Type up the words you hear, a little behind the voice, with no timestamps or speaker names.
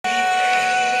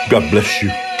God bless you.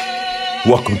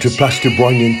 Welcome to Pastor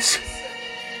Brian's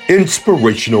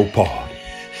Inspirational Pod.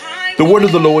 The word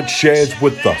of the Lord shares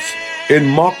with us in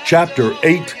Mark chapter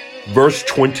 8, verse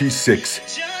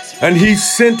 26. And he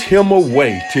sent him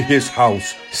away to his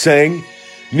house, saying,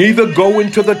 neither go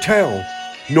into the town,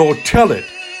 nor tell it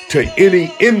to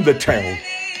any in the town.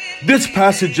 This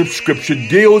passage of scripture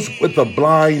deals with a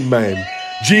blind man.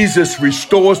 Jesus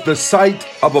restores the sight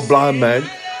of a blind man.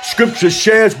 Scripture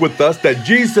shares with us that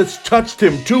Jesus touched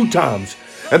him 2 times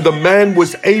and the man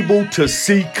was able to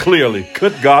see clearly.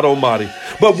 Good God Almighty.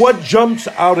 But what jumps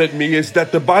out at me is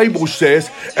that the Bible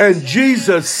says, and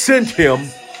Jesus sent him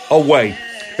away.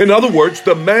 In other words,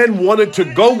 the man wanted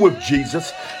to go with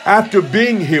Jesus after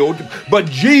being healed, but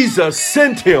Jesus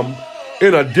sent him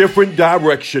in a different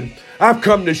direction. I've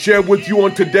come to share with you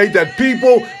on today that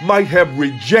people might have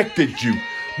rejected you,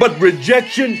 but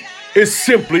rejection is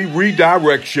simply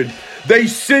redirection. They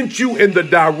sent you in the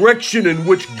direction in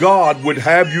which God would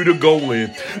have you to go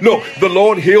in. Look, the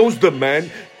Lord heals the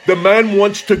man. The man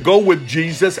wants to go with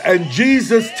Jesus, and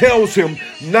Jesus tells him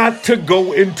not to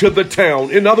go into the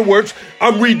town. In other words,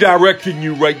 I'm redirecting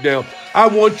you right now. I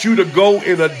want you to go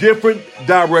in a different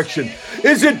direction.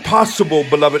 Is it possible,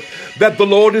 beloved, that the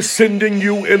Lord is sending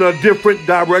you in a different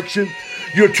direction?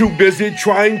 You're too busy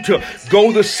trying to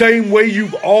go the same way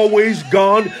you've always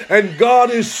gone, and God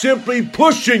is simply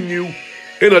pushing you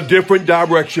in a different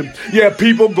direction. Yeah,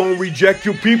 people gonna reject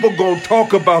you. People gonna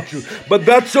talk about you, but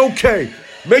that's okay.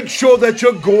 Make sure that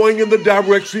you're going in the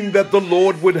direction that the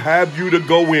Lord would have you to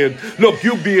go in. Look,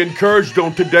 you be encouraged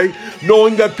on today,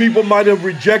 knowing that people might have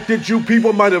rejected you.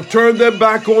 People might have turned their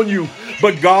back on you,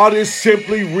 but God is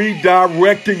simply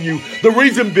redirecting you. The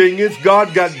reason being is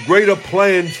God got greater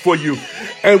plans for you.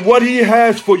 And what he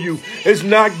has for you is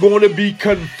not going to be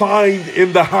confined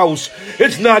in the house.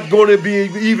 It's not going to be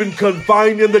even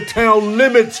confined in the town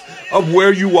limits of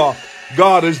where you are.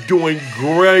 God is doing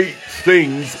great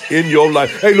things in your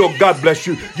life. Hey, look, God bless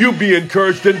you. You be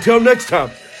encouraged. Until next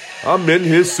time, I'm in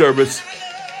his service.